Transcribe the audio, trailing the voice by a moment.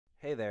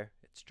Hey there,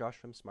 it's Josh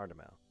from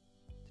SmartrMail.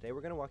 Today we're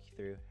going to walk you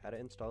through how to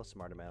install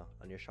SmartrMail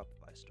on your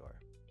Shopify store.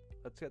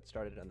 Let's get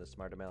started on the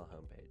SmartrMail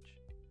homepage.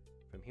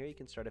 From here you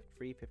can start a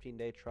free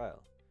 15-day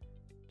trial.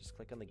 Just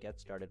click on the Get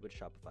Started with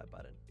Shopify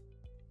button.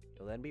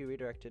 You'll then be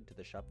redirected to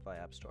the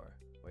Shopify App Store,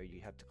 where you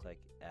have to click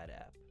Add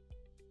App.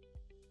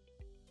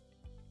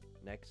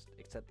 Next,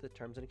 accept the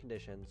terms and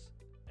conditions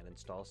and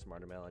install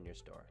SmartrMail on your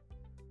store.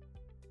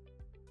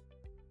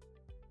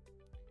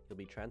 You'll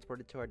be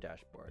transported to our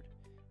dashboard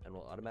and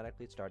will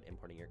automatically start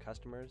importing your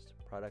customers,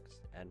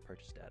 products, and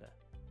purchase data.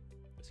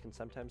 This can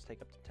sometimes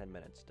take up to 10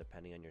 minutes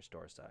depending on your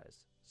store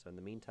size, so in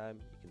the meantime,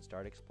 you can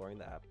start exploring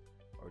the app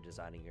or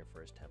designing your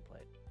first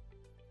template.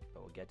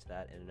 But we'll get to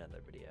that in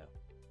another video.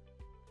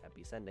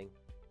 Happy sending!